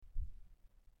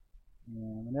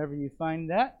And whenever you find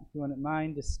that, if you wouldn't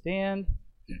mind to stand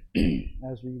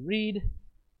as we read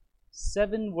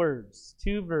 7 words,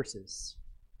 2 verses.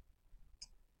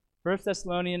 1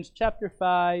 Thessalonians chapter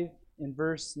 5 and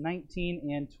verse 19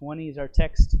 and 20 is our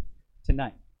text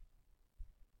tonight.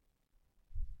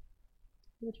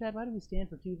 Brother Chad, why do we stand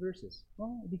for 2 verses?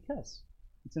 Well, because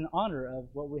it's in honor of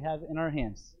what we have in our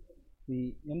hands.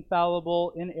 The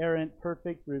infallible, inerrant,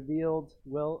 perfect, revealed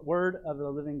word of the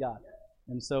living God.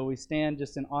 And so we stand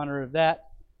just in honor of that.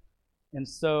 And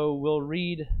so we'll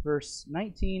read verse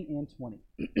 19 and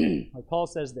 20. Where Paul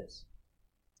says this: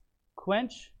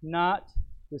 "Quench not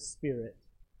the spirit,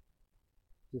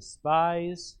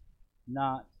 despise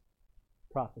not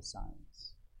prophesying."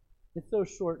 It's so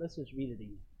short, let's just read it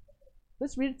again.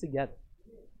 Let's read it together.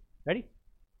 Ready?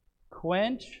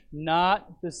 "Quench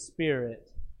not the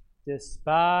spirit,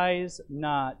 despise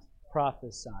not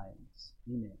prophesying."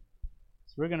 Amen.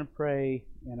 So we're going to pray,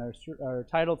 and our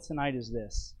title tonight is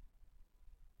this: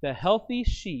 "The healthy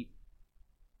sheep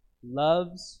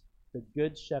loves the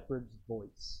good shepherd's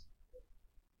voice."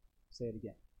 Say it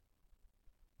again.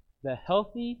 The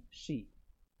healthy sheep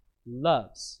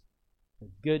loves the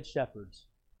good shepherd's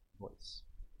voice.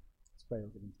 Let's pray. We'll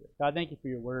get into it. God, thank you for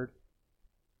your word.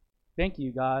 Thank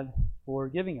you, God, for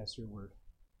giving us your word.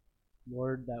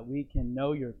 Lord, that we can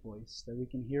know your voice, that we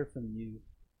can hear from you.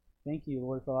 Thank you,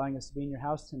 Lord, for allowing us to be in your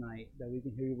house tonight, that we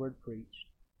can hear your word preached.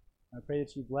 I pray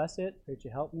that you bless it. Pray that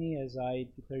you help me as I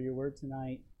declare your word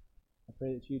tonight. I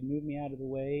pray that you'd move me out of the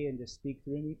way and just speak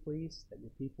through me, please, that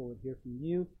your people would hear from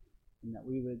you, and that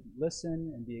we would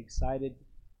listen and be excited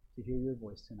to hear your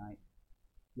voice tonight.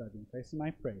 Love you in Christ's name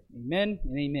I pray. Amen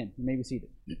and amen. You may be seated.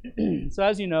 So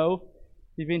as you know,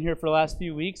 if you've been here for the last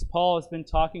few weeks, Paul has been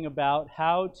talking about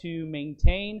how to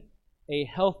maintain a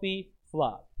healthy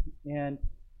flock. And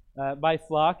by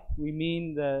flock, we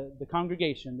mean the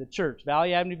congregation, the church,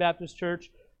 Valley Avenue Baptist Church.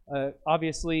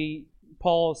 Obviously,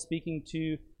 Paul is speaking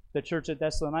to the church at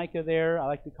Thessalonica there. I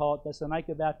like to call it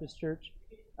Thessalonica Baptist Church.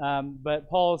 But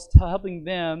Paul is helping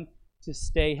them to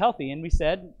stay healthy. And we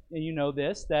said, and you know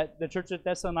this, that the church at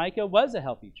Thessalonica was a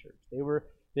healthy church.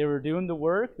 They were doing the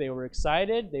work. They were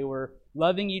excited. They were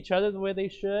loving each other the way they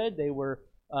should. They were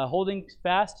holding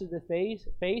fast to the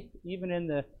faith, even in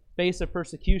the face of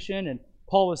persecution. And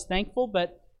Paul was thankful.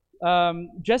 But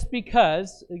just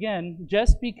because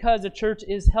a church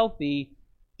is healthy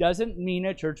doesn't mean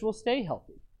a church will stay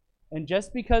healthy. And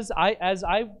just because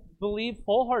I believe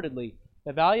wholeheartedly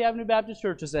the Valley Avenue Baptist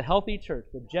Church is a healthy church,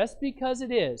 but just because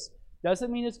it is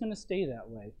doesn't mean it's going to stay that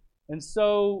way. And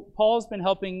so Paul's been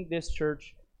helping this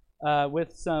church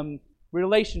with some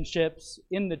relationships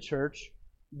in the church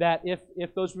that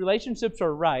if those relationships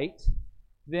are right,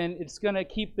 then it's going to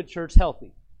keep the church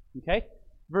healthy. Okay?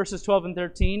 Verses 12 and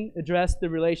 13 address the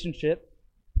relationship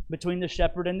between the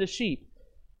shepherd and the sheep.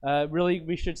 Really,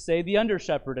 we should say the under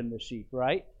shepherd and the sheep,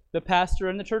 right? The pastor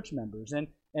and the church members. And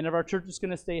if our church is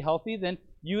going to stay healthy, then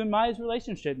you and my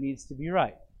relationship needs to be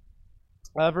right.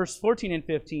 Verse 14 and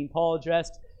 15, Paul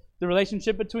addressed the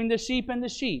relationship between the sheep and the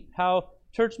sheep, how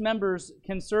church members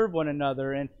can serve one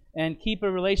another and keep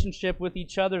a relationship with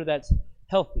each other that's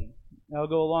healthy. That'll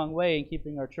go a long way in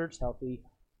keeping our church healthy.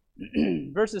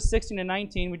 Verses 16 and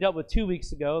 19 we dealt with 2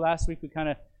 weeks ago. Last week we kind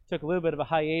of took a little bit of a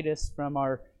hiatus from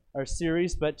our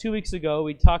series, but 2 weeks ago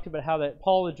we talked about how that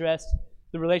Paul addressed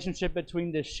the relationship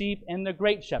between the sheep and the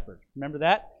great shepherd. Remember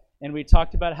that? And we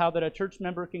talked about how that a church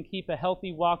member can keep a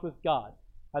healthy walk with God,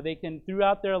 how they can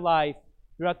throughout their life,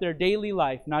 throughout their daily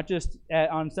life, not just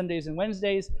on Sundays and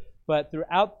Wednesdays, but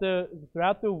throughout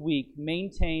the week,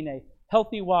 maintain a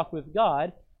healthy walk with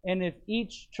God. And if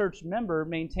each church member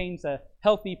maintains a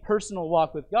healthy personal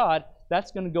walk with God,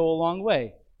 that's going to go a long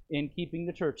way in keeping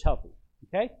the church healthy.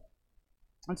 Okay?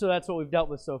 And so that's what we've dealt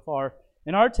with so far.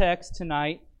 In our text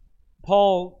tonight,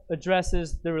 Paul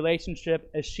addresses the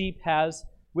relationship a sheep has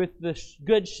with the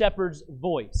good shepherd's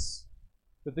voice.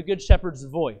 With the good shepherd's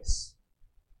voice.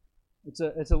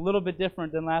 It's a little bit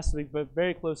different than last week, but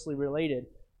very closely related.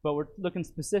 But we're looking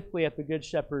specifically at the good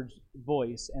shepherd's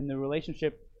voice and the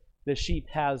relationship the sheep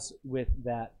has with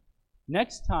that.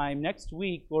 Next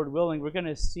week, Lord willing, we're going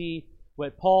to see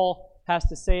what Paul has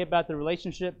to say about the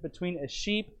relationship between a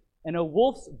sheep and a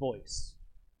wolf's voice.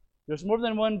 There's more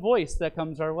than one voice that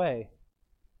comes our way.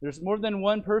 There's more than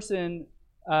one person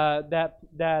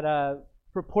that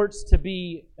purports to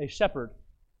be a shepherd.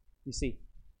 You see,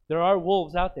 there are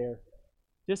wolves out there.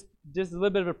 Just a little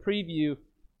bit of a preview,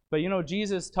 but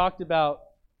Jesus talked about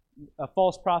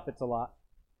false prophets a lot,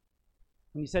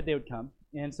 and he said they would come,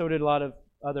 and so did a lot of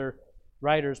other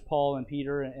writers, Paul and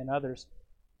Peter and others.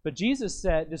 But Jesus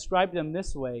described them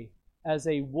this way: as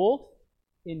a wolf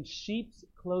in sheep's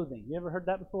clothing. You ever heard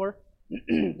that before?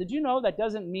 Did you know that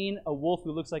doesn't mean a wolf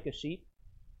who looks like a sheep?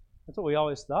 That's what we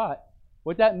always thought.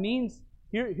 What that means,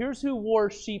 here's who wore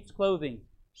sheep's clothing.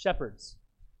 Shepherds.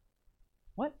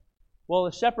 What? Well,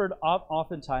 a shepherd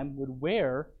oftentimes would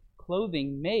wear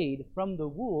clothing made from the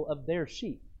wool of their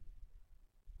sheep.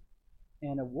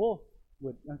 And a wolf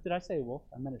would, did I say wolf?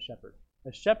 I meant a shepherd.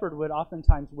 A shepherd would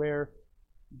oftentimes wear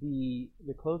the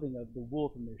clothing of the wool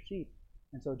from their sheep.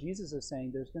 And so Jesus is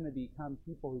saying there's going to become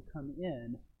people who come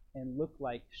in and look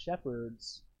like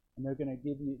shepherds, and they're going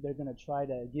to try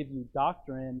to give you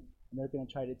doctrine, and they're going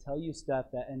to try to tell you stuff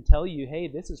and tell you, hey,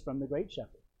 this is from the great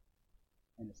shepherd.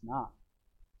 And it's not.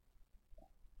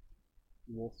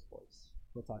 Wolf's voice.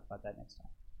 We'll talk about that next time.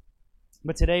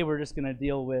 But today we're just going to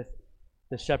deal with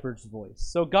the shepherd's voice.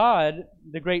 So God,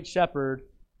 the great shepherd,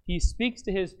 he speaks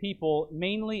to his people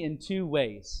mainly in two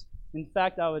ways. In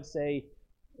fact, I would say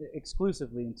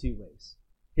exclusively in two ways.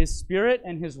 His Spirit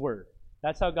and his Word.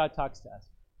 That's how God talks to us.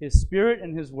 His Spirit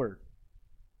and his Word.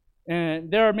 And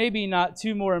there are maybe not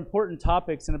two more important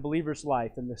topics in a believer's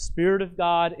life than the Spirit of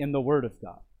God and the Word of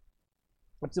God.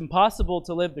 It's impossible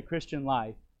to live the Christian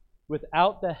life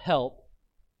without the help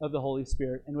of the Holy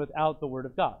Spirit and without the Word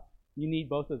of God. You need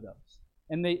both of those.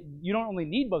 And you don't only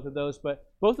need both of those, but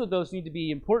both of those need to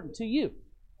be important to you.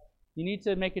 You need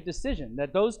to make a decision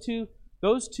that those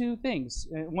two things,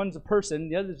 one's a person,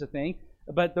 the other's a thing,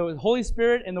 but the Holy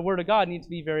Spirit and the Word of God need to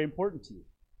be very important to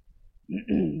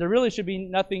you. There really should be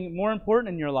nothing more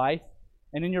important in your life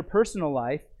and in your personal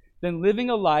life than living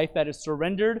a life that is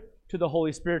surrendered to the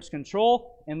Holy Spirit's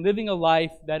control and living a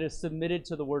life that is submitted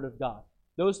to the Word of God.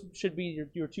 Those should be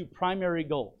your two primary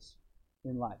goals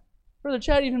in life. Brother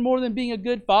Chad, even more than being a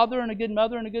good father and a good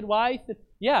mother and a good wife?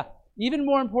 Yeah, even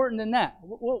more important than that.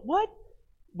 What?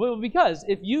 Well, because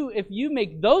if you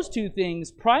make those two things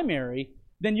primary,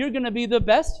 then you're going to be the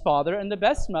best father and the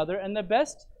best mother and the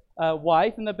best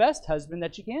wife and the best husband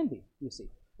that you can be, you see.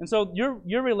 And so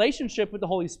your relationship with the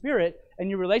Holy Spirit and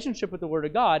your relationship with the Word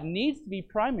of God needs to be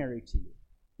primary to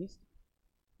you.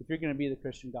 If you're going to be the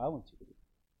Christian God wants you to be.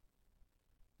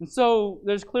 And so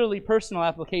there's clearly personal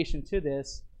application to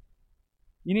this.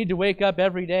 You need to wake up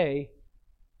every day,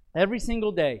 every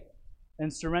single day,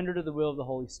 and surrender to the will of the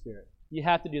Holy Spirit. You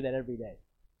have to do that every day.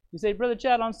 You say, Brother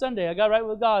Chad, on Sunday I got right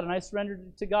with God and I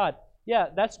surrendered to God. Yeah,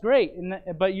 that's great,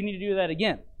 but you need to do that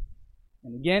again.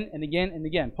 And again, and again, and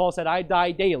again. Paul said, I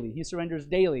die daily. He surrenders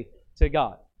daily to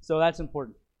God. So that's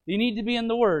important. You need to be in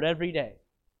the Word every day.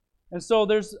 And so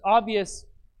there's obvious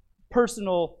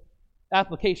personal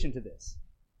application to this.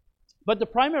 But the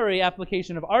primary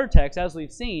application of our text, as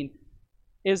we've seen,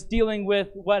 is dealing with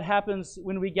what happens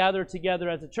when we gather together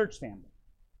as a church family.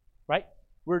 Right?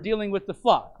 We're dealing with the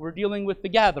flock. We're dealing with the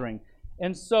gathering.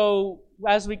 And so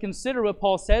as we consider what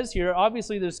Paul says here,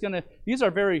 obviously these are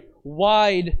very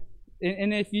wide,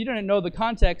 and if you didn't know the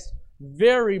context,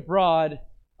 very broad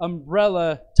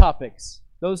umbrella topics.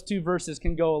 Those two verses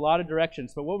can go a lot of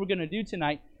directions. But what we're going to do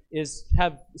tonight is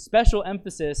have special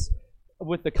emphasis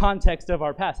with the context of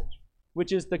our passage,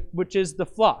 which is the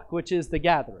flock, which is the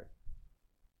gathering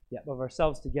of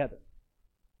ourselves together.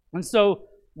 And so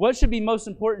what should be most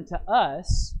important to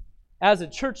us as a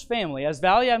church family, as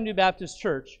Valley Avenue Baptist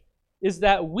Church, is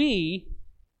that we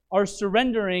are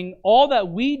surrendering all that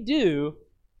we do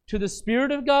to the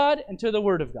Spirit of God and to the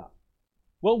Word of God.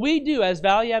 What we do as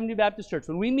Valley Avenue Baptist Church,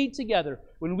 when we meet together,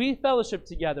 when we fellowship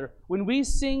together, when we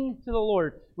sing to the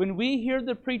Lord, when we hear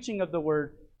the preaching of the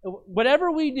Word, whatever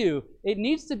we do, it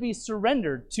needs to be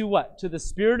surrendered to what? To the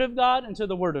Spirit of God and to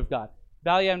the Word of God.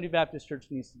 Valley Avenue Baptist Church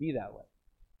needs to be that way.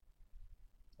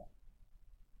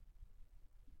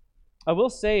 I will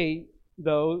say,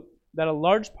 though, that a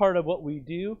large part of what we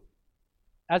do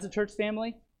as a church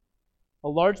family, a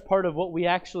large part of what we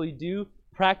actually do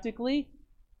practically,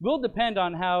 will depend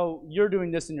on how you're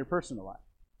doing this in your personal life.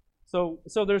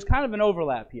 So there's kind of an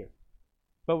overlap here.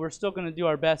 But we're still going to do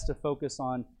our best to focus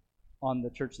on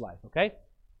the church life, okay?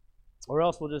 Or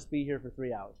else we'll just be here for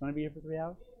 3 hours. Want to be here for 3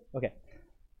 hours? Okay.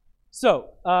 So,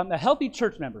 a healthy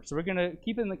church member. So we're going to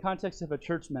keep it in the context of a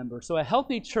church member. So a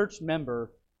healthy church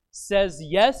member says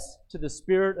yes to the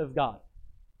Spirit of God.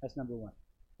 That's number one.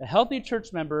 A healthy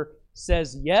church member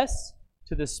says yes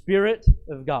to the Spirit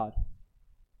of God.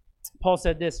 Paul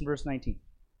said this in verse 19.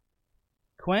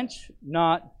 Quench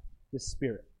not the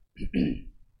Spirit.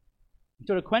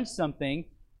 So to quench something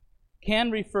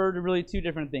can refer to really two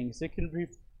different things. It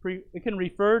can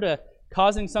refer to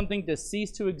causing something to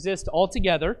cease to exist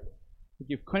altogether. If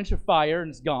you quench a fire and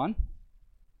it's gone.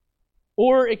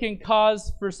 Or it can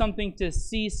cause for something to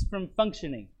cease from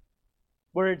functioning,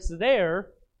 where it's there,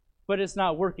 but it's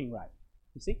not working right.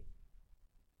 You see?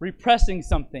 repressing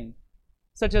something,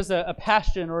 such as a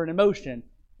passion or an emotion,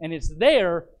 and it's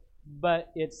there,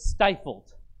 but it's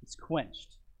stifled, it's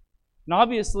quenched. And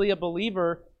obviously, a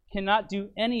believer cannot do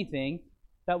anything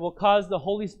that will cause the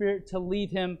Holy Spirit to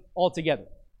leave him altogether.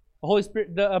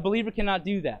 A believer cannot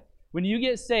do that. When you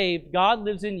get saved, God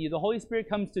lives in you. The Holy Spirit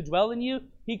comes to dwell in you.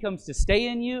 He comes to stay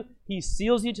in you. He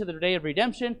seals you to the day of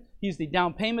redemption. He's the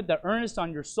down payment, the earnest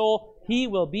on your soul. He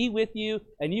will be with you,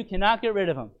 and you cannot get rid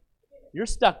of him. You're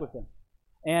stuck with him.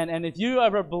 And if you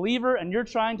are a believer and you're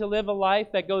trying to live a life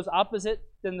that goes opposite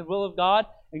than the will of God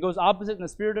and goes opposite in the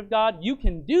Spirit of God, you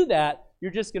can do that.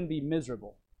 You're just going to be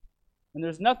miserable. And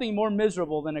there's nothing more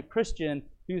miserable than a Christian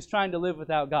who's trying to live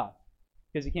without God,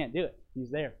 because he can't do it. He's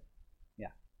there. Yeah.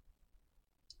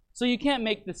 So you can't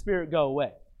make the Spirit go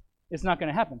away. It's not going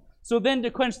to happen. So then to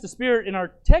quench the Spirit in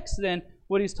our text then,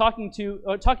 what he's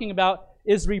talking about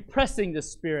is repressing the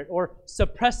Spirit or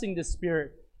suppressing the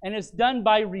Spirit. And it's done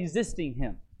by resisting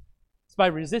him. It's by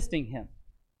resisting him.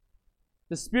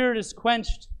 The Spirit is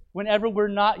quenched whenever we're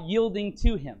not yielding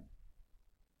to him.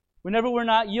 Whenever we're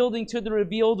not yielding to the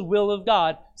revealed will of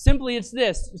God. Simply it's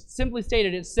this. Simply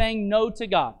stated, it's saying no to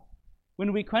God.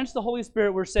 When we quench the Holy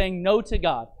Spirit, we're saying no to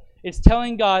God. It's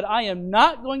telling God, I am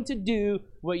not going to do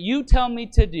what you tell me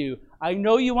to do. I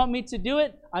know you want me to do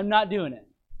it. I'm not doing it.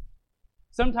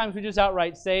 Sometimes we just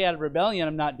outright say out of rebellion,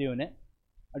 I'm not doing it.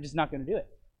 I'm just not going to do it.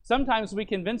 Sometimes we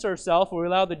convince ourselves or we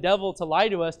allow the devil to lie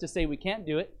to us to say we can't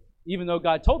do it, even though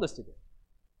God told us to do it.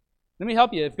 Let me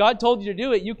help you. If God told you to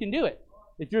do it, you can do it.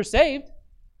 If you're saved,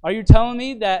 are you telling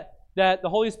me that the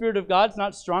Holy Spirit of God's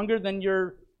not stronger than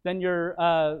your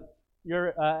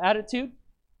attitude?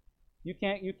 You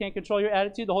can't control your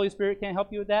attitude. The Holy Spirit can't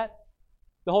help you with that.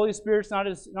 The Holy Spirit's not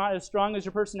as strong as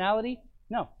your personality.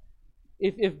 No.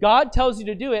 If God tells you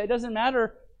to do it, it doesn't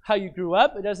matter how you grew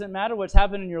up. It doesn't matter what's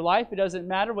happened in your life. It doesn't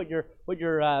matter what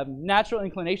your natural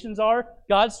inclinations are.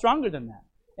 God's stronger than that.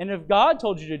 And if God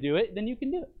told you to do it, then you can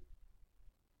do it.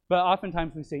 But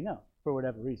oftentimes we say no for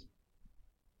whatever reason.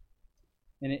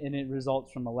 And it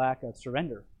results from a lack of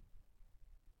surrender.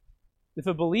 If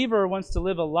a believer wants to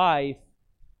live a life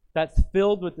that's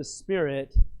filled with the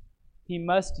Spirit, he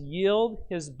must yield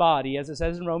his body, as it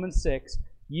says in Romans 6,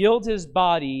 yield his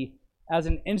body as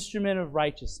an instrument of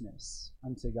righteousness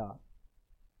unto God.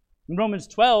 In Romans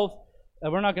 12,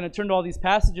 we're not going to turn to all these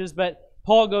passages, but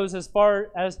Paul goes as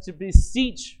far as to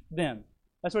beseech them.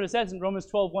 That's what it says in Romans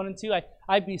 12, 1 and 2.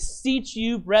 I beseech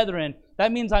you, brethren.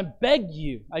 That means I beg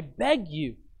you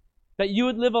that you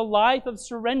would live a life of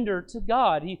surrender to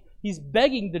God. He's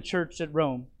begging the church at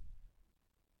Rome.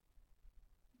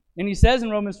 And he says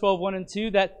in Romans 12, 1 and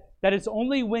 2 that it's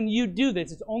only when you do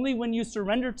this, it's only when you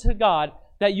surrender to God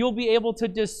that you'll be able to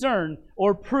discern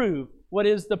or prove what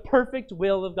is the perfect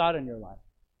will of God in your life.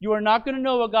 You are not going to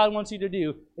know what God wants you to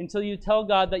do until you tell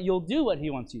God that you'll do what he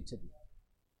wants you to do.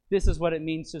 This is what it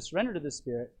means to surrender to the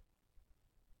Spirit.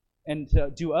 And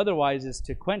to do otherwise is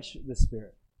to quench the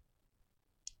Spirit.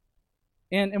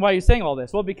 And why are you saying all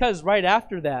this? Well, because right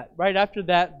after that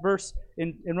verse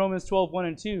in Romans 12, 1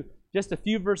 and 2, just a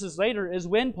few verses later is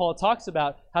when Paul talks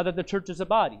about how that the church is a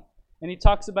body. And he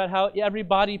talks about how every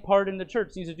body part in the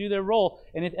church needs to do their role.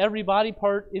 And if every body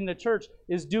part in the church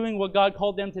is doing what God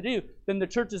called them to do, then the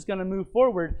church is going to move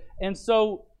forward. And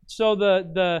so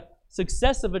the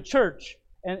success of a church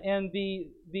and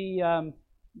the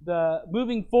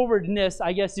moving forwardness,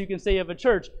 I guess you can say, of a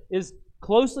church is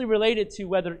closely related to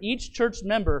whether each church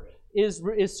member is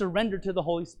surrendered to the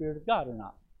Holy Spirit of God or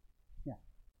not. Yeah.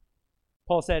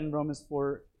 Paul said in Romans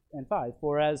 4 and 5,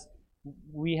 for as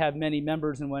we have many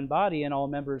members in one body, and all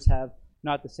members have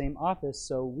not the same office,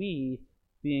 so we,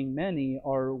 being many,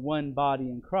 are one body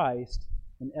in Christ,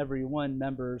 and every one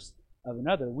members of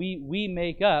another. We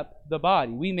make up the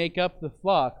body. We make up the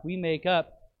flock. We make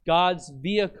up God's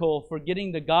vehicle for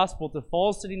getting the gospel to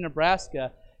Falls City,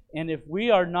 Nebraska. And if we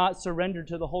are not surrendered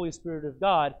to the Holy Spirit of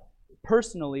God,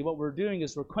 personally, what we're doing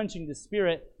is we're quenching the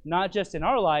Spirit, not just in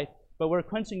our life, but we're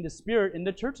quenching the Spirit in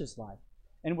the church's life.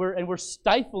 And we're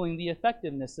stifling the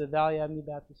effectiveness of Valley Avenue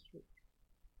Baptist Church.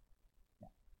 Yeah.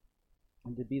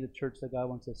 And to be the church that God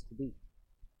wants us to be.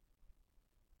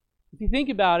 If you think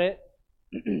about it,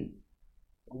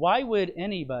 why would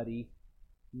anybody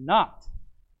not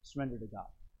surrender to God?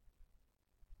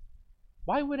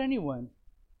 Why would anyone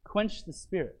quench the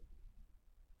Spirit?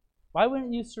 Why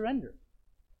wouldn't you surrender?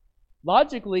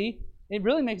 Logically, it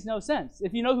really makes no sense.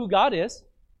 If you know who God is,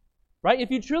 right?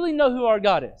 If you truly know who our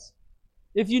God is,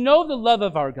 if you know the love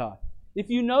of our God, if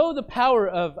you know the power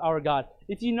of our God,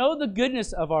 if you know the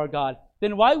goodness of our God,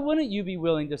 then why wouldn't you be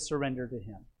willing to surrender to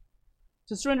Him?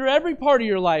 To surrender every part of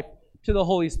your life to the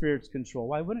Holy Spirit's control.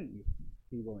 Why wouldn't you?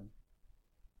 be willing.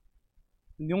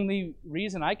 And the only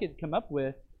reason I could come up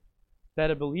with that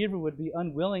a believer would be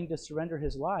unwilling to surrender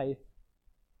his life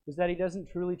is that he doesn't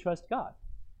truly trust God.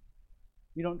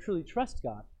 You don't truly trust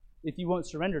God if you won't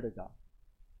surrender to God.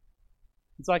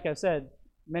 It's like I've said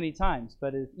many times,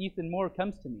 but if Ethan Moore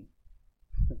comes to me,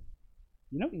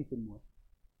 you know Ethan Moore,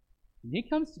 and he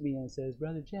comes to me and says,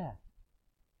 Brother Jack,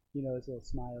 his little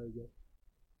smile, he goes,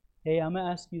 hey, I'm going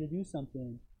to ask you to do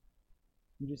something.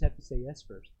 You just have to say yes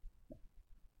first.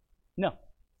 No,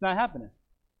 it's not happening.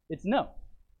 It's no.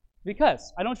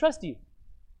 Because I don't trust you.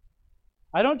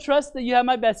 I don't trust that you have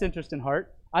my best interest in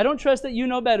heart. I don't trust that you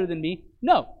know better than me.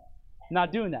 No, I'm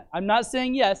not doing that. I'm not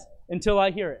saying yes until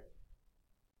I hear it.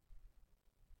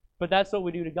 But that's what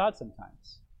we do to God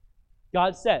sometimes.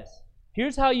 God says,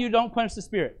 here's how you don't quench the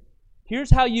Spirit.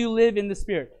 Here's how you live in the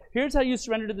Spirit. Here's how you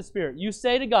surrender to the Spirit. You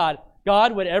say to God,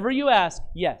 God, whatever you ask,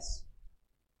 yes.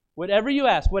 Whatever you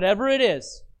ask, whatever it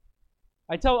is.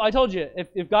 I told you,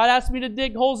 if God asks me to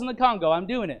dig holes in the Congo, I'm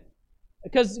doing it.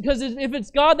 Because if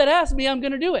it's God that asked me, I'm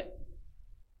going to do it.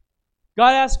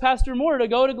 God asked Pastor Moore to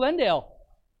go to Glendale.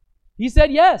 He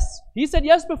said yes. He said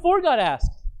yes before God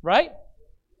asked, right?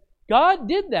 God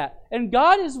did that. And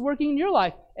God is working in your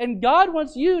life. And God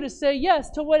wants you to say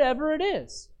yes to whatever it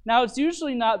is. Now, it's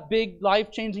usually not big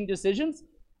life-changing decisions,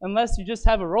 unless you just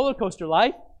have a roller coaster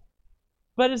life.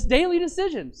 But it's daily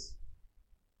decisions.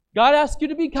 God asks you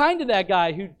to be kind to that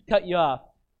guy who cut you off.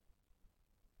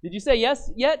 Did you say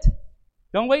yes yet?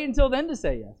 Don't wait until then to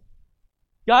say yes.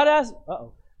 God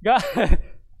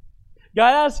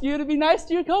asks you to be nice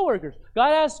to your coworkers.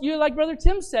 God asks you, like Brother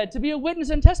Tim said, to be a witness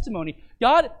and testimony.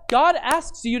 God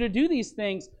asks you to do these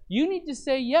things. You need to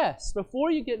say yes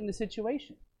before you get in the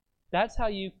situation. That's how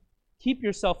you keep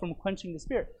yourself from quenching the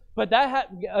Spirit. But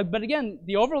again,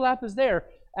 the overlap is there.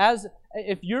 As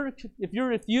if you're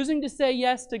refusing to say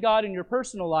yes to God in your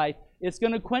personal life, it's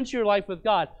going to quench your life with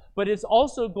God. But it's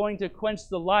also going to quench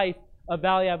the life of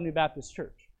Valley Avenue Baptist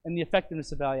Church and the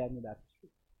effectiveness of Valley Avenue Baptist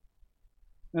Church.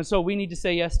 And so we need to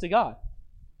say yes to God.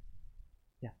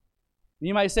 Yeah.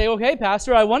 You might say, okay,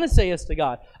 Pastor, I want to say yes to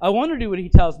God. I want to do what He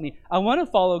tells me. I want to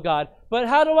follow God. But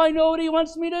how do I know what He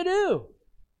wants me to do?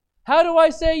 How do I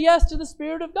say yes to the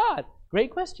Spirit of God?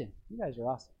 Great question. You guys are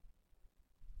awesome.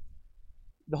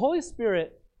 The Holy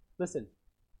Spirit, listen,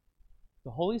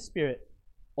 the Holy Spirit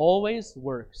always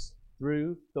works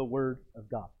through the Word of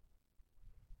God.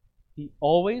 He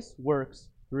always works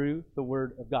through the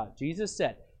Word of God. Jesus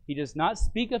said, He does not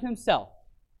speak of Himself.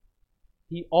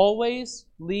 He always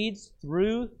leads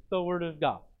through the Word of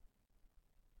God.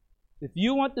 If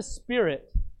you want the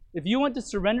Spirit, if you want to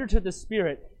surrender to the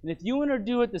Spirit, and if you want to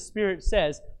do what the Spirit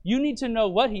says, you need to know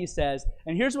what He says.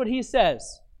 And here's what He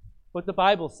says, what the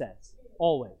Bible says,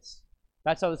 always.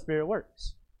 That's how the Spirit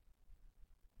works.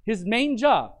 His main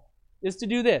job is to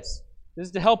do this. This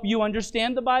is to help you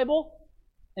understand the Bible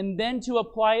and then to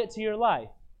apply it to your life.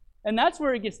 And that's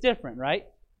where it gets different, right?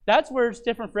 That's where it's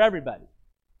different for everybody.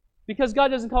 Because God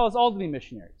doesn't call us all to be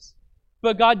missionaries.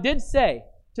 But God did say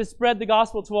to spread the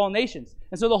gospel to all nations.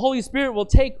 And so the Holy Spirit will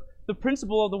take the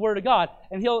principle of the Word of God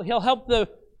and He'll help the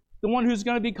one who's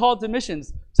going to be called to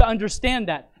missions to understand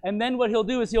that. And then what He'll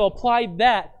do is He'll apply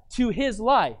that to his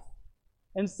life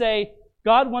and say,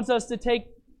 God wants us to take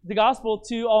the gospel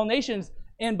to all nations.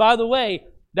 And by the way,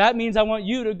 that means I want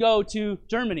you to go to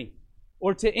Germany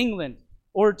or to England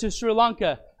or to Sri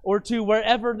Lanka or to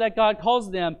wherever that God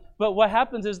calls them. But what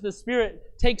happens is the Spirit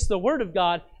takes the Word of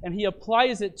God and He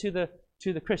applies it to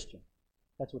the Christian.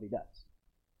 That's what He does.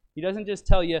 He doesn't just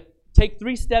tell you, take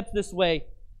 3 steps this way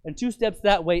and 2 steps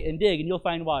that way and dig and you'll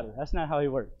find water. That's not how He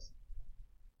works.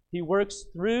 He works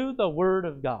through the Word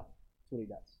of God. That's what He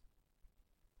does.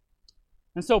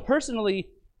 And so personally,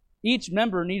 each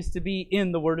member needs to be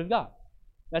in the Word of God.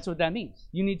 That's what that means.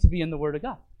 You need to be in the Word of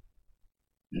God.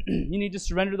 You need to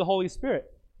surrender to the Holy Spirit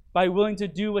by willing to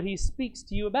do what He speaks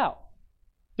to you about.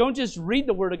 Don't just read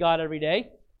the Word of God every day.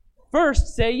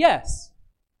 First, say yes.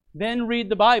 Then read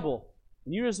the Bible.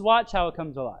 And you just watch how it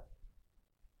comes alive.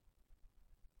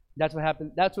 That's what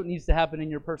happens. That's what needs to happen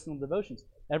in your personal devotions.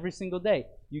 Every single day,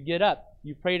 you get up,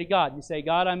 you pray to God. You say,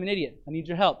 God, I'm an idiot. I need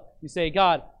your help. You say,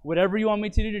 God, whatever you want me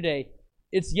to do today,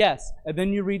 it's yes. And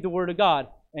then you read the Word of God,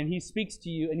 and He speaks to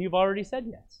you, and you've already said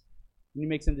yes. And you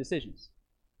make some decisions.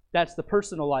 That's the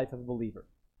personal life of a believer.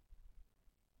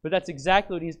 But that's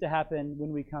exactly what needs to happen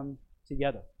when we come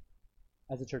together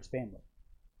as a church family.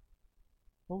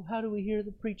 Well, how do we hear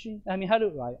the preaching? I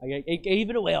gave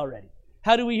it away already.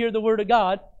 How do we hear the Word of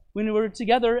God when we're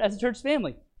together as a church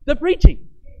family? The preaching.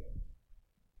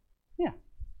 Yeah.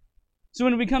 So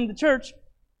when we come to church,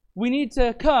 we need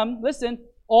to come, listen,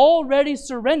 already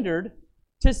surrendered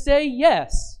to say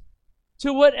yes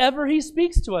to whatever He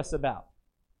speaks to us about.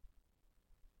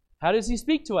 How does He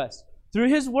speak to us? Through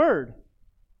His Word.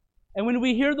 And when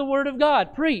we hear the Word of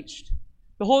God preached,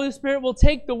 the Holy Spirit will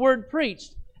take the Word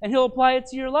preached and He'll apply it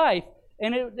to your life.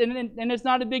 And it's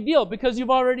not a big deal because you've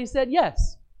already said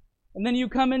yes. And then you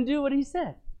come and do what He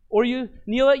said. Or you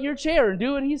kneel at your chair and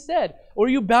do what He said. Or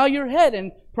you bow your head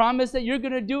and promise that you're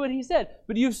going to do what He said.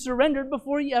 But you've surrendered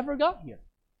before you ever got here.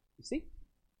 You see?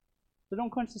 So don't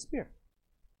quench the Spirit.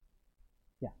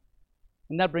 Yeah.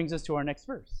 And that brings us to our next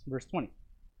verse, verse 20,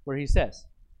 where he says,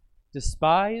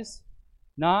 despise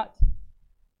not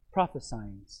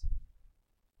prophesying.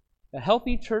 A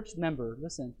healthy church member,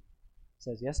 listen,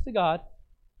 says yes to God,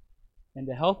 and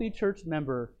a healthy church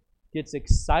member gets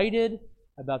excited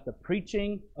about the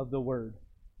preaching of the Word.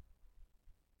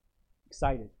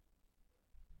 Excited.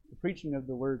 The preaching of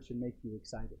the Word should make you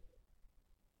excited.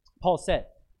 Paul said,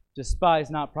 despise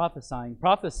not prophesying.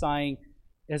 Prophesying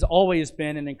has always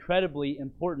been an incredibly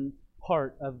important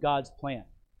part of God's plan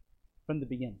from the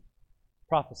beginning.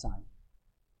 Prophesying.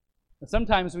 And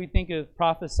sometimes we think of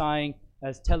prophesying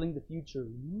as telling the future.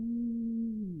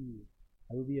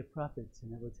 I will be a prophet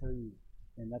and I will tell you.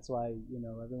 And that's why,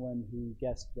 everyone who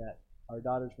guessed that our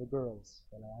daughters were girls,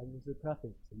 that I was a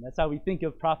prophet. And that's how we think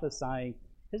of prophesying,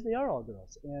 because they are all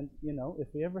girls. And, if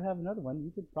we ever have another one,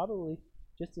 you could probably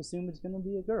just assume it's going to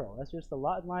be a girl. That's just the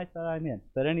lot in life that I'm in.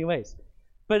 But anyways,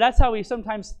 that's how we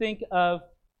sometimes think of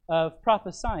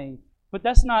prophesying, but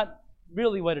that's not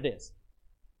really what it is.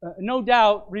 No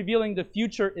doubt, revealing the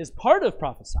future is part of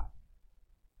prophesying.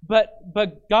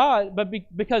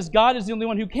 Because God is the only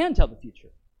one who can tell the future.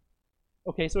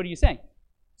 Okay, so what are you saying?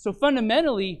 So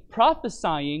fundamentally,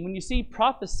 prophesying, when you see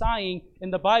prophesying in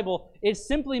the Bible, it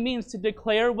simply means to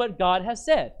declare what God has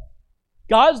said.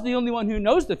 God's the only one who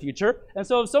knows the future, and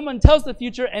so if someone tells the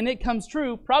future and it comes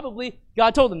true, probably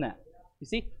God told them that. You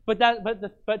see? But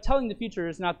telling the future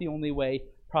is not the only way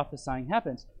prophesying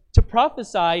happens. To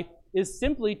prophesy is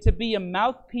simply to be a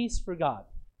mouthpiece for God.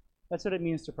 That's what it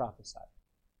means to prophesy.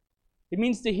 It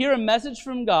means to hear a message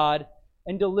from God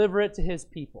and deliver it to His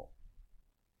people.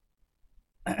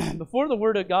 Before the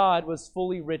Word of God was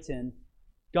fully written,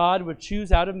 God would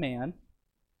choose out a man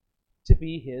to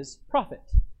be His prophet.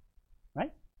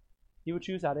 Right? He would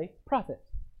choose out a prophet.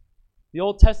 The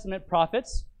Old Testament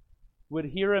prophets would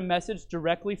hear a message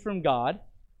directly from God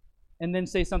and then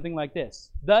say something like this: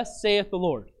 thus saith the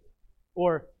Lord.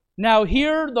 Or, now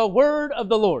hear the word of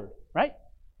the Lord. Right?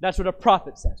 That's what a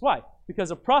prophet says. Why?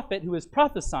 Because a prophet who is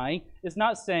prophesying is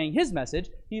not saying his message,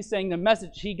 he's saying the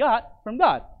message he got from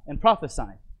God and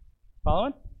prophesying.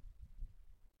 Following?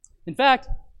 In fact,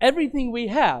 everything we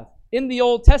have in the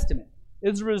Old Testament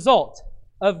is a result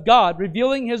of God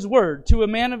revealing His Word to a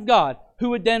man of God who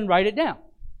would then write it down.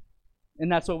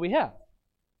 And that's what we have.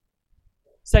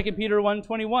 2 Peter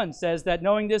 1:21 says that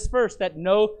knowing this first, that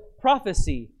no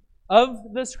prophecy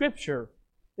of the Scripture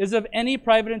is of any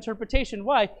private interpretation.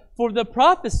 Why? For the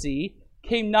prophecy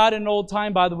came not in old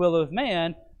time by the will of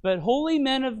man, but holy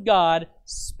men of God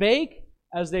spake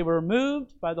as they were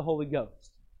moved by the Holy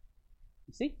Ghost.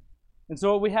 You see? And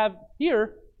so what we have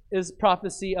here is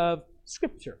prophecy of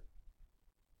Scripture.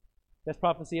 That's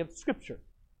prophecy of Scripture.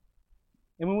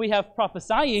 And when we have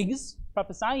prophesyings,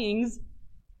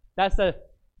 that's a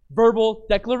verbal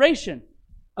declaration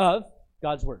of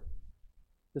God's Word.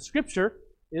 The Scripture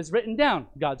is written down,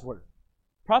 God's Word.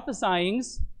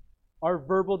 Prophesyings are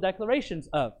verbal declarations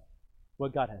of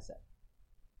what God has said.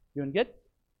 Doing good?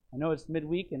 I know it's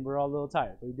midweek and we're all a little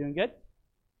tired. Are we doing good?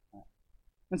 Right.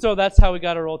 And so that's how we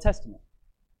got our Old Testament.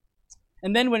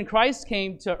 And then when Christ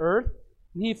came to earth,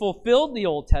 He fulfilled the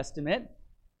Old Testament,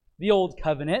 the Old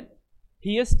Covenant.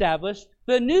 He established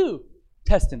the New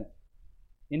Testament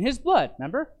in His blood,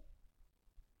 remember?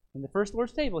 In the first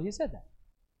Lord's table, He said that.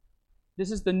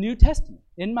 This is the New Testament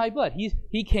in my blood.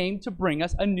 He came to bring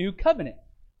us a new covenant.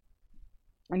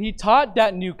 And He taught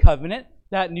that new covenant,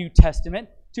 that New Testament,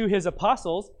 to His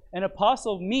apostles. An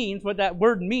apostle means, what that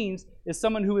word means, is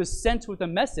someone who is sent with a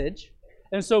message.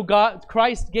 And so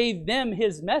Christ gave them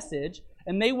His message,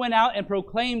 and they went out and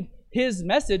proclaimed His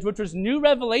message, which was new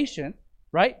revelation,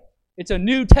 right? It's a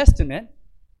New Testament.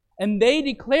 And they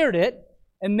declared it,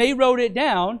 and they wrote it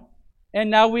down,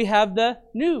 and now we have the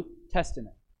New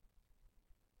Testament.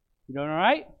 You doing all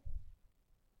right?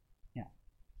 Yeah.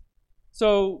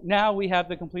 So now we have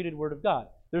the completed Word of God.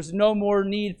 There's no more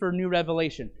need for new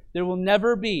revelation. There will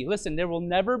never be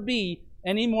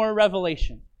any more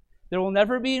revelation. There will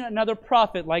never be another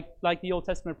prophet like the Old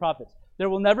Testament prophets. There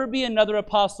will never be another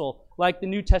apostle like the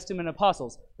New Testament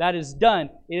apostles. That is done.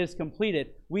 It is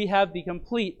completed. We have the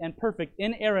complete and perfect,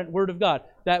 inerrant Word of God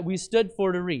that we stood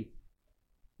for to read.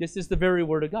 This is the very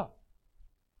Word of God.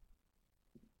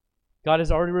 God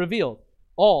has already revealed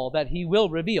all that He will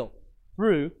reveal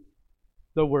through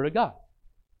the Word of God.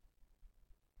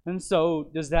 And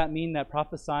so, does that mean that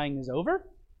prophesying is over?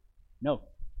 No,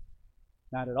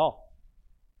 not at all.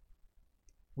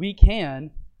 We can,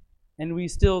 and we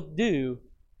still do,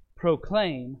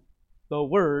 proclaim the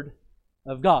Word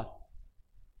of God.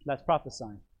 That's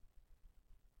prophesying.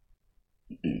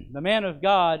 The man of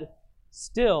God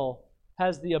still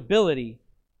has the ability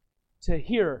to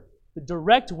hear the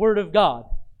direct Word of God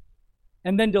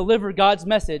and then deliver God's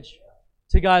message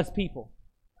to God's people.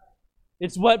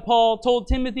 It's what Paul told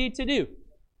Timothy to do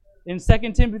in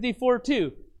 2 Timothy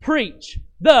 4:2. Preach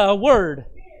the Word.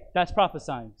 That's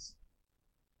prophesying.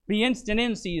 Be instant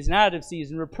in season, out of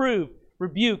season, reprove,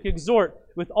 rebuke, exhort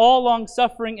with all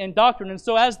long-suffering and doctrine. And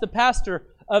so as the pastor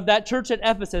of that church at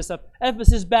Ephesus, of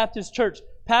Ephesus Baptist Church,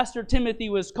 Pastor Timothy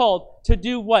was called to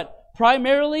do what?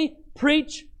 Primarily,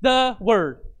 preach the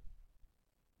Word.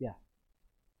 Yeah.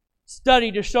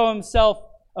 Study to show himself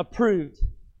approved.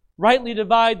 Rightly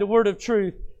divide the word of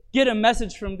truth. Get a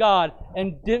message from God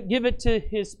and give it to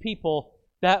His people.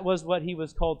 That was what he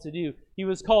was called to do. He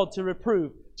was called to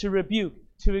reprove, to rebuke,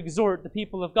 to exhort the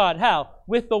people of God. How?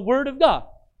 With the Word of God.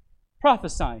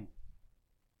 Prophesying.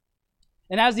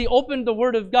 And as he opened the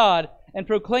Word of God and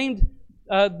proclaimed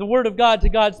the Word of God to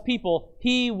God's people,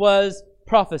 he was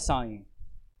prophesying.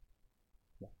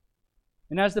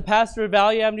 And as the pastor of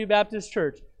Valley Avenue Baptist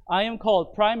Church, I am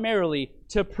called primarily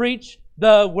to preach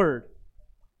the Word.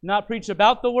 Not preach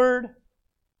about the Word,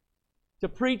 to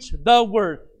preach the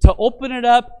Word, to open it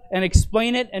up and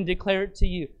explain it and declare it to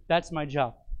you. That's my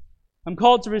job. I'm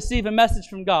called to receive a message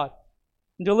from God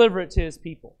and deliver it to His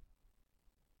people.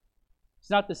 It's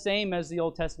not the same as the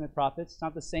Old Testament prophets. It's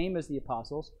not the same as the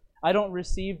apostles. I don't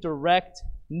receive direct,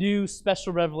 new,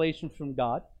 special revelation from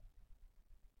God.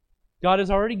 God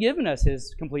has already given us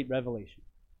His complete revelation.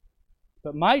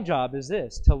 But my job is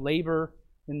this, to labor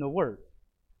in the Word,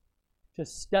 to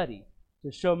study,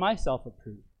 to show myself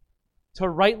approved, to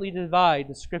rightly divide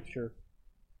the Scripture,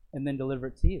 and then deliver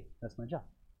it to you. That's my job.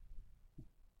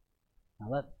 I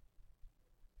love it.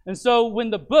 And so when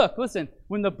the book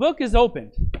is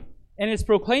opened and it's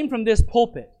proclaimed from this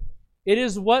pulpit, it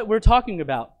is what we're talking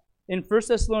about in 1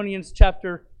 Thessalonians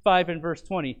chapter 5 and verse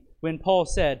 20, when Paul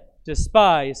said,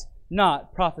 despise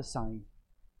not prophesying.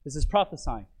 This is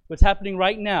prophesying. What's happening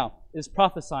right now is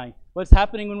prophesying. What's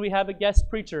happening when we have a guest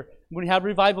preacher, when we have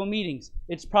revival meetings,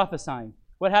 it's prophesying.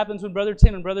 What happens when Brother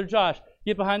Tim and Brother Josh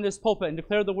get behind this pulpit and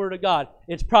declare the Word of God?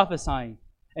 It's prophesying.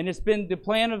 And it's been the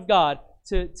plan of God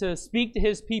to speak to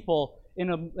His people in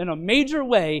a major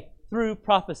way through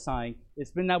prophesying.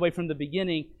 It's been that way from the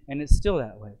beginning, and it's still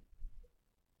that way.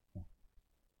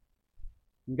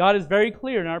 And God is very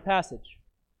clear in our passage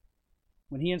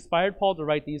when He inspired Paul to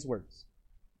write these words.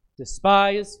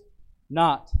 Despise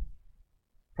not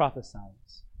prophesying.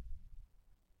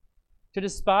 To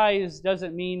despise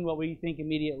doesn't mean what we think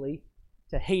immediately.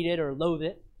 To hate it or loathe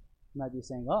it. You might be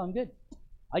saying, oh, I'm good.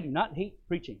 I do not hate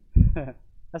preaching.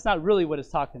 That's not really what it's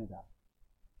talking about.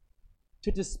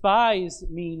 To despise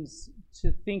means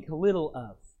to think little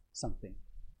of something.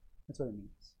 That's what it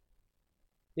means.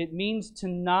 It means to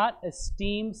not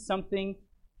esteem something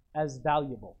as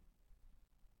valuable.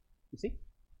 You see?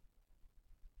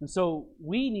 And so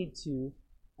we need to,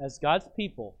 as God's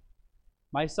people,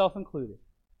 myself included,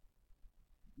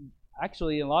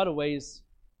 actually in a lot of ways,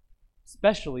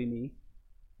 especially me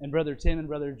and Brother Tim and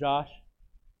Brother Josh,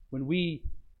 when we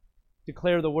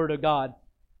declare the Word of God,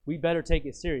 we better take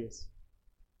it serious.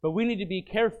 But we need to be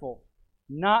careful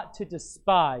not to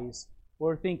despise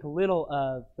or think little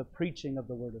of the preaching of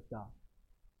the Word of God.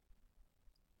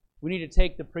 We need to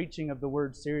take the preaching of the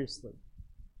Word seriously.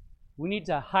 We need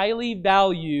to highly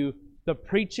value the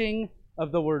preaching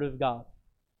of the Word of God.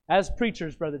 As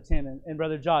preachers, Brother Tim and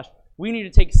Brother Josh, we need to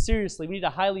take seriously, we need to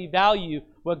highly value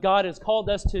what God has called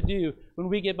us to do when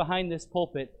we get behind this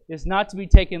pulpit. It's not to be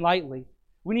taken lightly.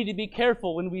 We need to be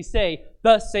careful when we say,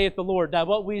 thus saith the Lord, that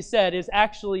what we said is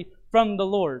actually from the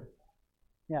Lord.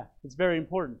 Yeah, it's very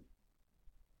important.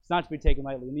 It's not to be taken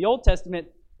lightly. In the Old Testament,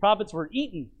 prophets were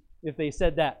eaten if they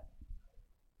said that.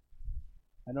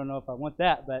 I don't know if I want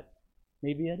that, but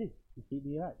maybe I do. It'll keep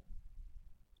me right.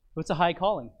 But it's a high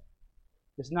calling.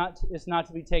 It's not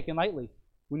to be taken lightly.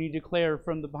 When you declare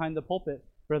from behind the pulpit,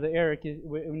 Brother Eric,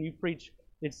 when you preach,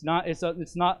 it's not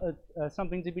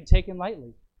something to be taken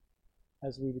lightly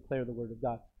as we declare the Word of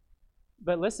God.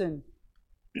 But listen,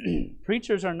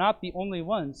 Preachers are not the only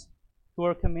ones who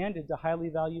are commanded to highly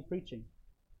value preaching.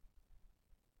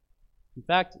 In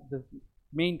fact, the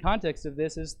main context of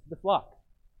this is the flock.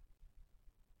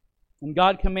 And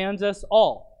God commands us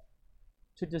all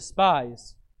to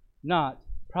despise not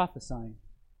prophesying.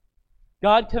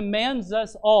 God commands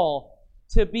us all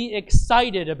to be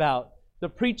excited about the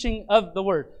preaching of the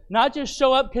word. Not just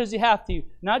show up because you have to.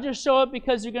 Not just show up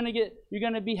because you're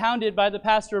going to be hounded by the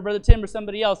pastor or Brother Tim or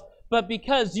somebody else, but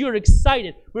because you're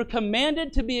excited. We're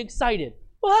commanded to be excited.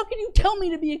 Well, how can you tell me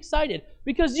to be excited?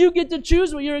 Because you get to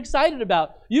choose what you're excited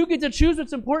about. You get to choose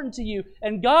what's important to you.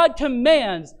 And God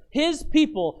commands His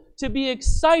people to be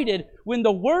excited when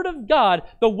the Word of God,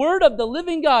 the Word of the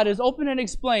living God, is open and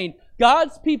explained.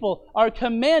 God's people are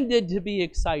commanded to be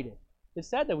excited. It's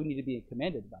sad that we need to be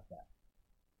commanded about that.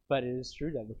 But it is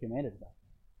true that we're commanded about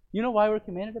that. You know why we're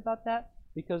commanded about that?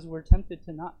 Because we're tempted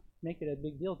to not make it a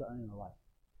big deal to earn our life.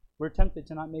 We're tempted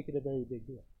to not make it a very big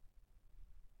deal.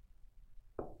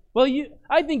 Well,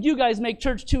 I think you guys make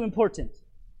church too important.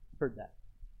 I've heard that.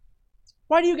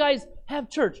 Why do you guys have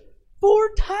church 4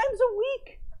 times a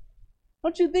week?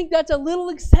 Don't you think that's a little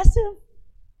excessive?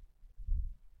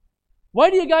 Why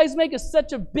do you guys make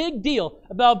such a big deal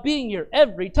about being here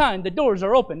every time the doors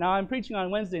are open? Now, I'm preaching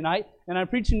on Wednesday night, and I'm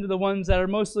preaching to the ones that are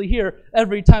mostly here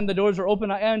every time the doors are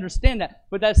open. I understand that,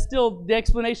 but that's still the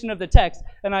explanation of the text,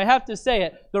 and I have to say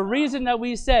it. The reason that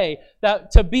we say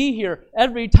that to be here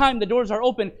every time the doors are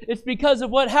open, it's because of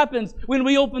what happens when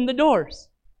we open the doors.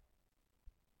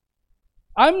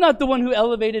 I'm not the one who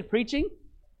elevated preaching.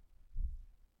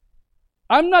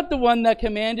 I'm not the one that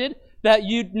commanded that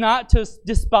you not to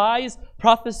despise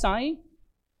prophesying.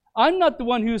 I'm not the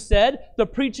one who said the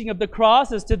preaching of the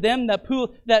cross is to them that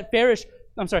perish.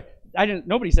 I'm sorry,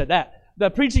 nobody said that.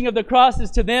 The preaching of the cross is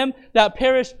to them that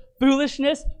perish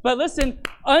foolishness. But listen,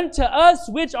 unto us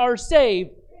which are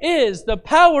saved is the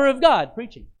power of God.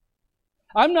 Preaching.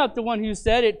 I'm not the one who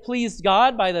said it pleased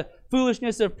God by the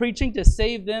foolishness of preaching to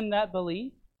save them that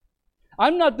believe.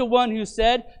 I'm not the one who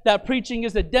said that preaching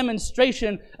is a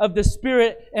demonstration of the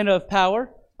Spirit and of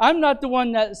power. I'm not the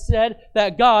one that said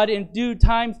that God in due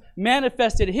times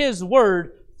manifested His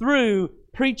Word through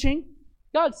preaching.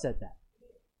 God said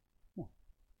that.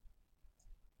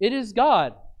 It is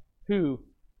God who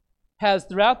has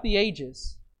throughout the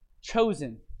ages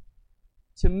chosen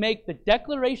to make the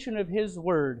declaration of His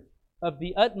Word of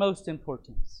the utmost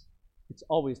importance. It's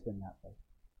always been that way.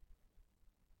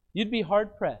 You'd be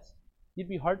hard-pressed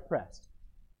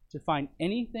to find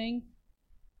anything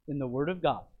in the Word of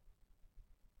God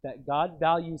that God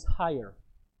values higher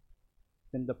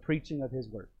than the preaching of His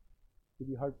Word. You'd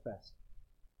be hard-pressed.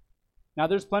 Now,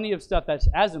 there's plenty of stuff that's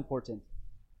as important,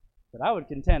 but I would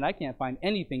contend I can't find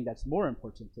anything that's more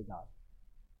important to God.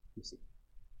 You see.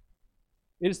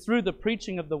 It is through the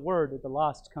preaching of the Word that the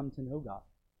lost come to know God.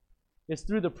 It's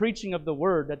through the preaching of the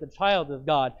Word that the child of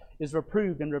God is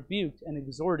reproved and rebuked and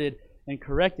exhorted and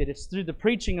corrected. It's through the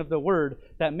preaching of the Word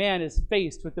that man is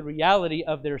faced with the reality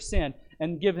of their sin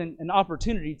and given an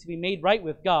opportunity to be made right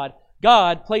with God.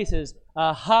 God places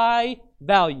a high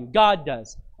value. God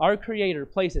does. Our Creator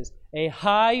places a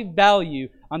high value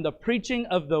on the preaching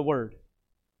of the Word.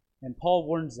 And Paul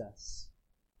warns us,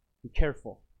 be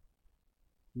careful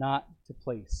not to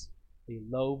place a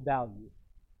low value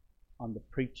on the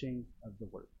preaching of the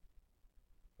Word.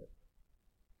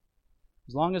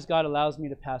 As long as God allows me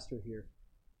to pastor here,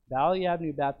 Valley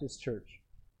Avenue Baptist Church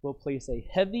will place a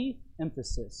heavy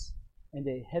emphasis and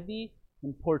a heavy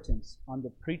importance on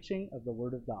the preaching of the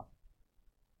Word of God.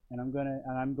 And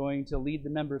I'm going to lead the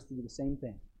members to do the same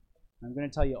thing. I'm going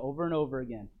to tell you over and over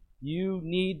again, you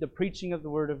need the preaching of the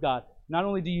Word of God. Not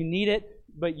only do you need it,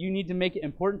 but you need to make it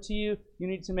important to you. You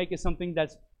need to make it something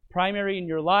that's primary in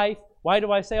your life. Why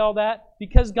do I say all that?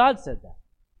 Because God said that.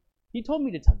 He told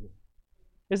me to tell you.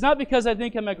 It's not because I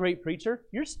think I'm a great preacher.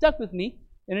 You're stuck with me,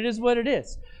 and it is what it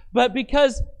is. But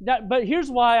here's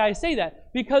why I say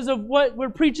that. Because of what we're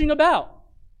preaching about.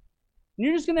 And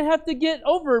you're just going to have to get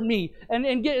over me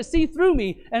and see through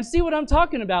me and see what I'm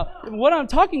talking about. And what I'm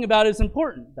talking about is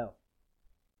important, though.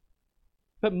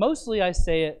 But mostly I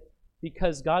say it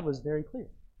because God was very clear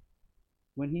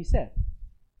when He said,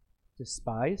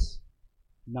 despise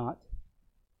not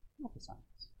prophesying.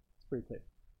 It's pretty clear.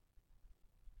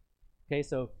 Okay,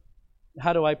 so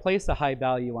how do I place a high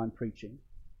value on preaching?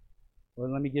 Well,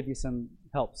 let me give you some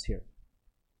helps here.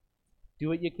 Do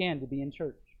what you can to be in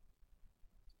church.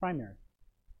 It's primary.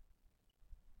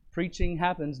 Preaching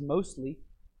happens mostly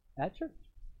at church.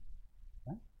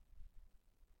 Right?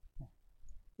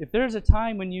 If there's a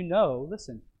time when you know,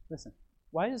 listen,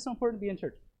 why is it so important to be in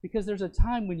church? Because there's a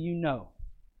time when you know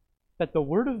that the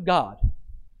Word of God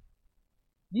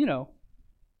You know,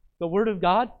 the Word of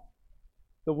God,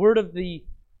 the Word of the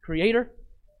Creator,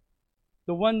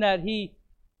 the one that He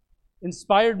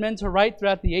inspired men to write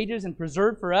throughout the ages and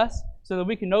preserved for us so that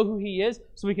we can know who He is,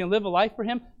 so we can live a life for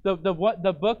Him,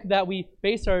 the book that we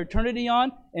base our eternity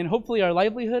on and hopefully our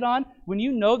livelihood on. When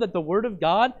you know that the Word of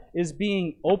God is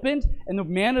being opened and the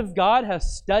man of God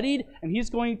has studied and he's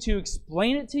going to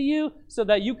explain it to you so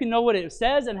that you can know what it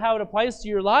says and how it applies to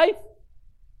your life,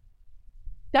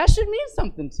 that should mean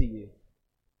something to you.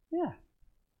 Yeah.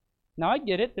 Now I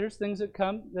get it. There's things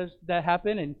that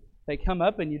happen and they come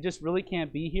up and you just really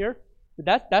can't be here.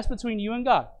 But that's between you and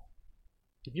God.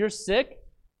 If you're sick,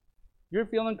 you're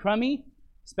feeling crummy,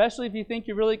 especially if you think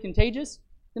you're really contagious,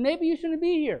 then maybe you shouldn't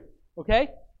be here, okay?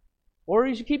 Or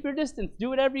you should keep your distance. Do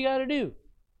whatever you got to do.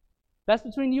 That's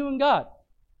between you and God.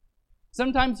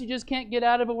 Sometimes you just can't get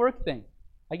out of a work thing.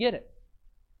 I get it.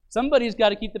 Somebody's got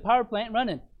to keep the power plant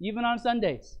running, even on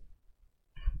Sundays.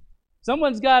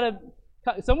 Someone's got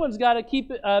to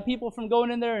keep people from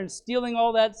going in there and stealing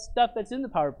all that stuff that's in the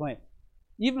power plant,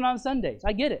 even on Sundays.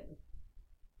 I get it.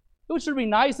 It would sure be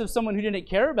nice if someone who didn't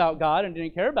care about God and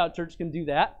didn't care about church can do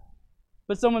that,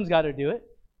 but someone's got to do it.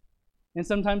 And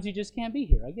sometimes you just can't be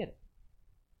here. I get it.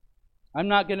 I'm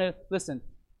not going to, listen,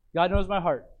 God knows my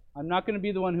heart. I'm not going to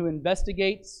be the one who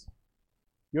investigates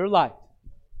your life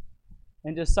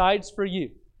and decides for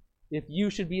you if you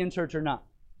should be in church or not.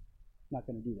 I'm not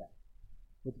going to do that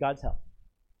with God's help.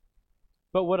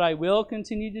 But what I will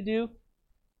continue to do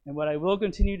and what I will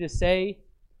continue to say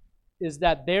is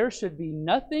that there should be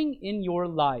nothing in your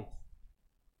life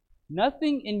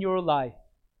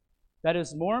that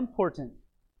is more important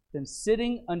than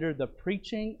sitting under the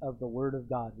preaching of the Word of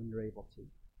God when you're able to.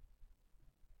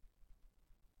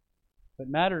 What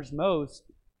matters most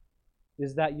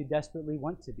is that you desperately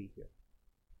want to be here.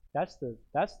 That's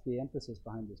the emphasis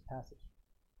behind this passage,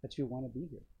 that you want to be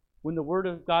here. When the Word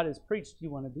of God is preached,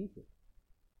 you want to be here.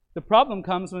 The problem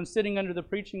comes when sitting under the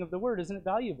preaching of the Word isn't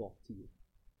valuable to you.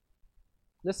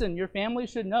 Listen, your family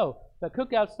should know that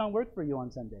cookouts don't work for you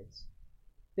on Sundays.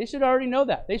 They should already know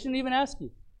that. They shouldn't even ask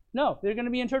you. No, they're going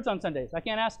to be in church on Sundays. I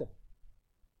can't ask them.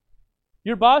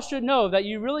 Your boss should know that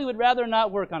you really would rather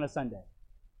not work on a Sunday.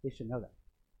 They should know that.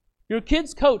 Your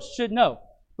kid's coach should know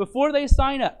before they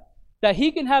sign up that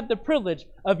he can have the privilege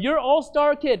of your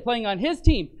all-star kid playing on his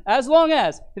team as long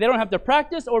as they don't have to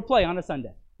practice or play on a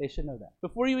Sunday. They should know that.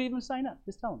 Before you even sign up,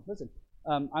 just tell them, listen,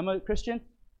 I'm a Christian.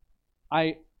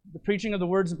 The preaching of the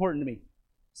Word is important to me.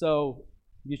 So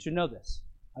you should know this.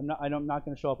 I'm not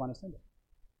going to show up on a Sunday.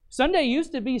 Sunday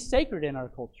used to be sacred in our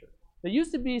culture. There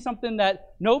used to be something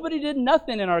that nobody did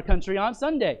nothing in our country on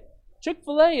Sunday.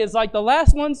 Chick-fil-A is like the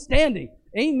last one standing.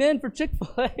 Amen for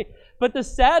Chick-fil-A. But the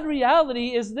sad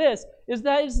reality is this, is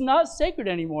that it's not sacred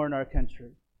anymore in our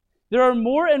country. There are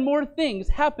more and more things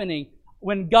happening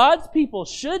when God's people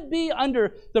should be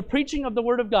under the preaching of the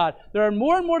Word of God. There are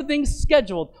more and more things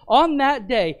scheduled on that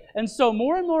day. And so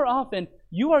more and more often,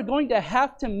 you are going to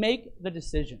have to make the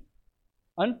decision.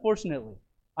 Unfortunately.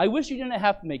 I wish you didn't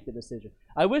have to make the decision.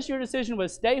 I wish your decision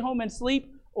was stay home and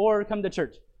sleep or come to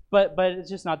church. But it's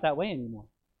just not that way anymore.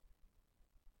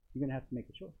 You're going to have to make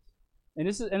a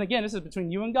choice. And again, this is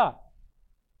between you and God.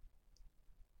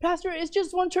 Pastor, it's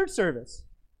just one church service.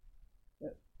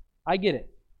 I get it.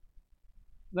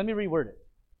 Let me reword it.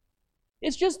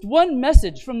 It's just one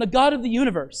message from the God of the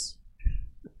universe.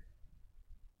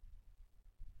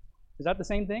 Is that the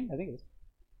same thing? I think it is.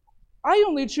 I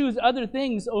only choose other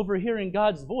things over hearing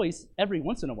God's voice every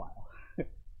once in a while.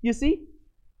 You see?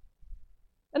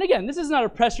 And again, this is not a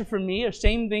pressure from me, a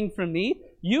shame thing from me.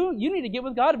 You need to get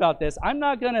with God about this. I'm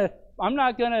not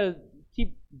gonna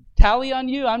keep tally on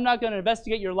you. I'm not gonna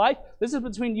investigate your life. This is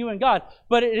between you and God.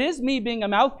 But it is me being a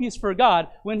mouthpiece for God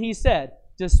when He said,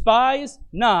 despise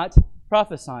not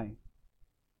prophesying.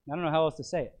 I don't know how else to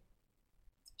say it.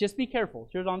 Just be careful.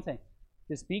 Here's what I'm saying.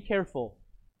 Just be careful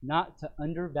not to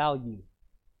undervalue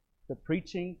the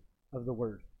preaching of the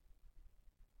Word.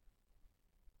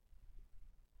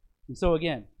 And so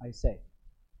again, I say,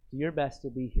 do your best to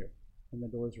be here when the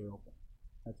doors are open.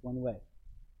 That's one way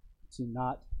to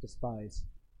not despise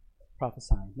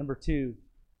prophesying. Number 2,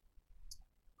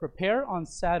 prepare on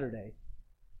Saturday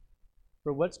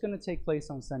for what's going to take place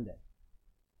on Sunday.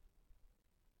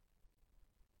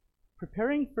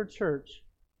 Preparing for church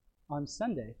on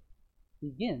Sunday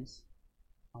begins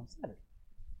on Saturday.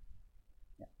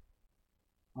 Yeah.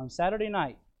 On Saturday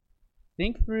night,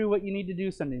 think through what you need to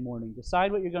do Sunday morning.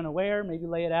 Decide what you're going to wear, maybe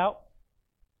lay it out.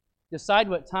 Decide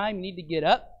what time you need to get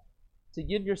up to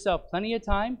give yourself plenty of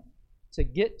time to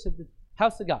get to the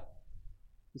house of God.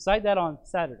 Decide that on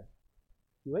Saturday.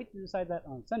 If you wait to decide that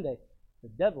on Sunday, The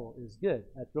devil is good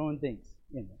at throwing things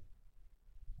in there.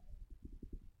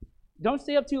 Don't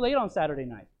stay up too late on Saturday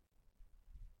night.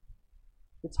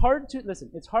 It's hard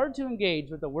to engage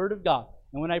with the Word of God.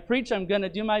 And when I preach, I'm going to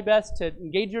do my best to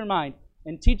engage your mind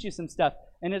and teach you some stuff.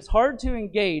 And it's hard to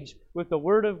engage with the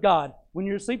Word of God when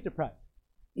you're sleep deprived.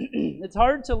 It's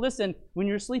hard to listen when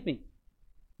you're sleeping.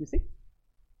 You see?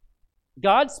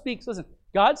 God speaks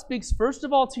first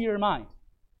of all to your mind.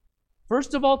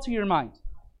 First of all to your mind.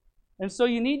 And so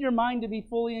you need your mind to be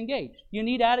fully engaged. You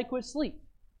need adequate sleep.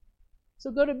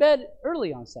 So go to bed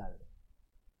early on Saturday.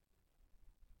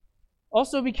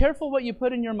 Also, be careful what you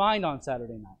put in your mind on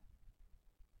Saturday night.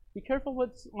 Be careful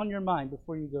what's on your mind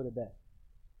before you go to bed.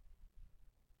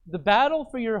 The battle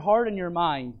for your heart and your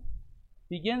mind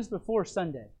begins before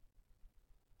Sunday.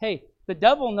 Hey, the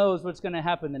devil knows what's going to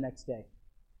happen the next day.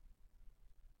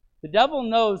 The devil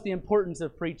knows the importance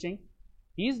of preaching.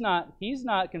 He's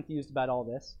not confused about all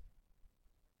this.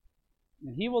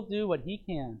 And he will do what he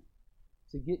can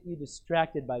to get you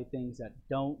distracted by things that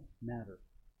don't matter.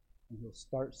 And he'll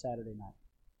start Saturday night.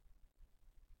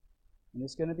 And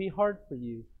it's going to be hard for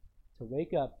you to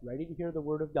wake up ready to hear the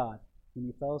Word of God when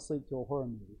you fell asleep to a horror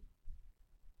movie.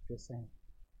 Just saying.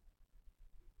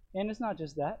 And it's not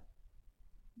just that.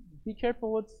 Be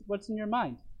careful what's in your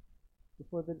mind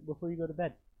before you go to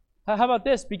bed. How about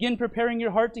this? Begin preparing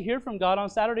your heart to hear from God on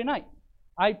Saturday night.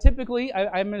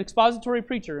 I'm an expository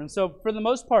preacher, and so for the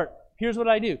most part, here's what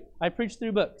I do. I preach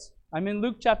through books. I'm in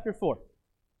Luke chapter 4.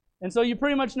 And so you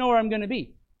pretty much know where I'm going to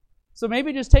be. So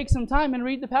maybe just take some time and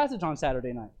read the passage on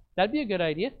Saturday night. That'd be a good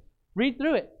idea. Read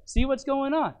through it. See what's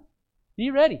going on.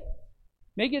 Be ready.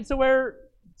 Make it so where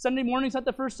Sunday morning's not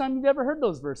the first time you've ever heard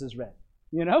those verses read.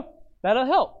 You know? That'll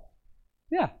help.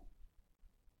 Yeah.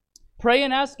 Pray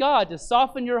and ask God to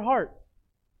soften your heart.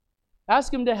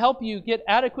 Ask Him to help you get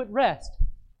adequate rest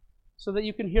so that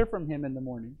you can hear from Him in the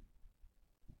morning.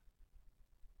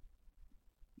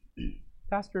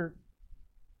 Pastor,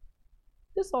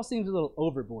 this all seems a little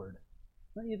overboard,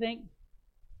 don't you think?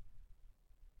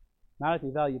 Not if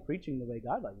you value preaching the way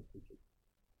God values preaching.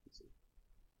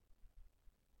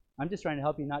 I'm just trying to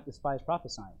help you not despise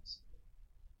prophesying.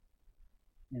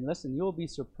 And listen, you'll be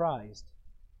surprised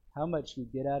how much you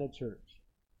get out of church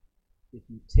if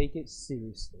you take it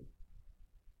seriously.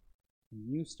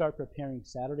 And you start preparing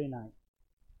Saturday night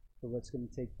for what's going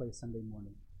to take place Sunday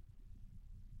morning.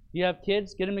 You have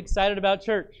kids, get them excited about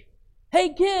church.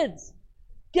 Hey kids,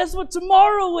 guess what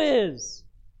tomorrow is?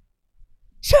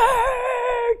 Church!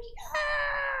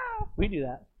 Yeah! We do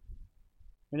that.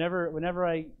 Whenever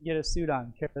I get a suit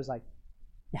on, Kara's like,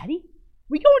 Daddy,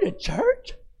 we going to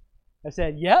church? I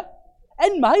said, yep.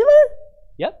 And Mila?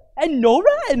 Yep. And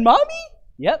Nora and Mommy?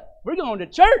 Yep. We're going to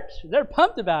church. They're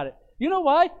pumped about it. You know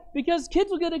why? Because kids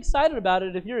will get excited about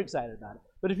it if you're excited about it.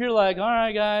 But if you're like, all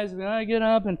right, guys, we gotta get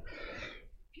up and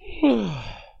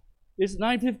it's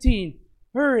 9:15.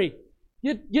 Hurry.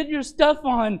 Get your stuff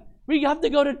on. We have to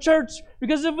go to church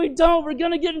because if we don't, we're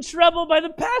going to get in trouble by the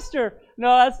pastor.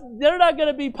 No, they're not going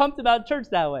to be pumped about church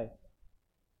that way.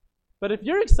 But if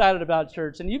you're excited about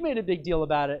church and you made a big deal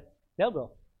about it, they'll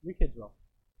go. Your kids will.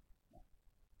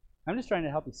 I'm just trying to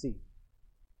help you see.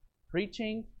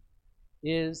 Preaching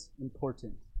is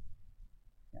important.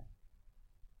 Yeah.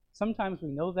 Sometimes we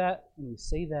know that and we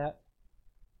say that,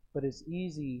 but it's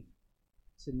easy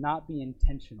to not be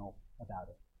intentional about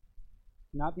it.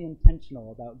 Not be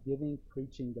intentional about giving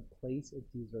preaching the place it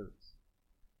deserves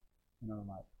in our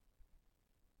life.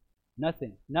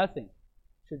 Nothing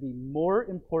should be more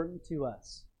important to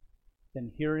us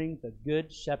than hearing the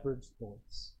Good Shepherd's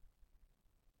voice.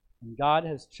 And God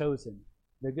has chosen,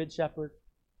 the Good Shepherd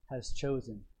has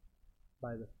chosen,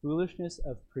 by the foolishness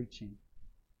of preaching,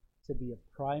 to be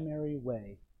a primary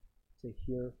way to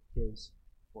hear His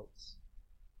voice.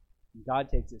 And God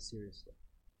takes it seriously.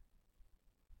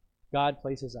 God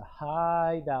places a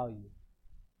high value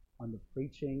on the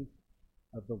preaching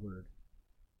of the Word,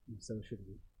 and so should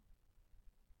we.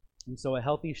 And so a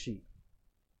healthy sheep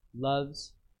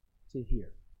loves to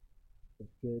hear the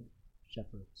Good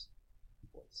Shepherd's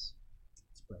voice.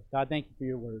 Let's pray. God, thank you for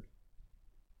your Word.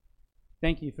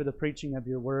 Thank you for the preaching of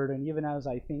your Word, and even as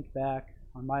I think back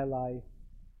on my life,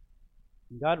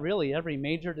 and God, really every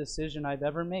major decision I've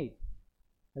ever made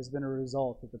has been a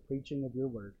result of the preaching of your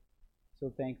Word. So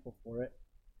thankful for it.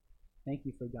 Thank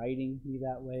you for guiding me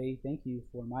that way. Thank you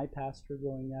for my pastor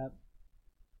growing up.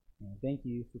 And thank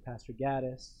you for Pastor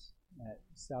Gaddis at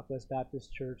Southwest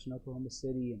Baptist Church in Oklahoma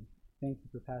City. And thank you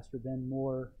for Pastor Ben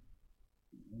Moore.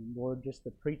 And Lord, just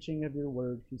the preaching of your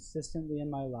Word consistently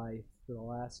in my life for the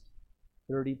last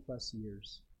 30 plus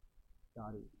years.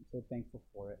 God, I'm so thankful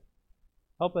for it.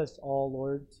 Help us all,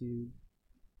 Lord, to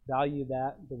value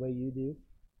that the way you do.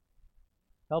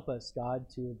 Help us, God,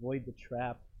 to avoid the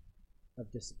trap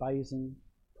of despising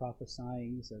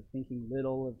prophesying, of thinking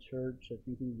little of church, of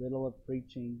thinking little of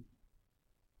preaching.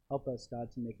 Help us,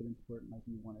 God, to make it important like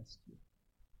you want us to.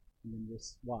 And then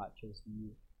just watch as you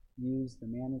use the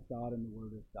man of God and the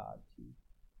word of God to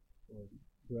Lord,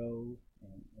 grow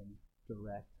and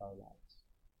direct our lives.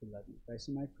 We love you. Christ,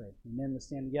 and I pray. Amen. Let's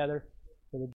stand together.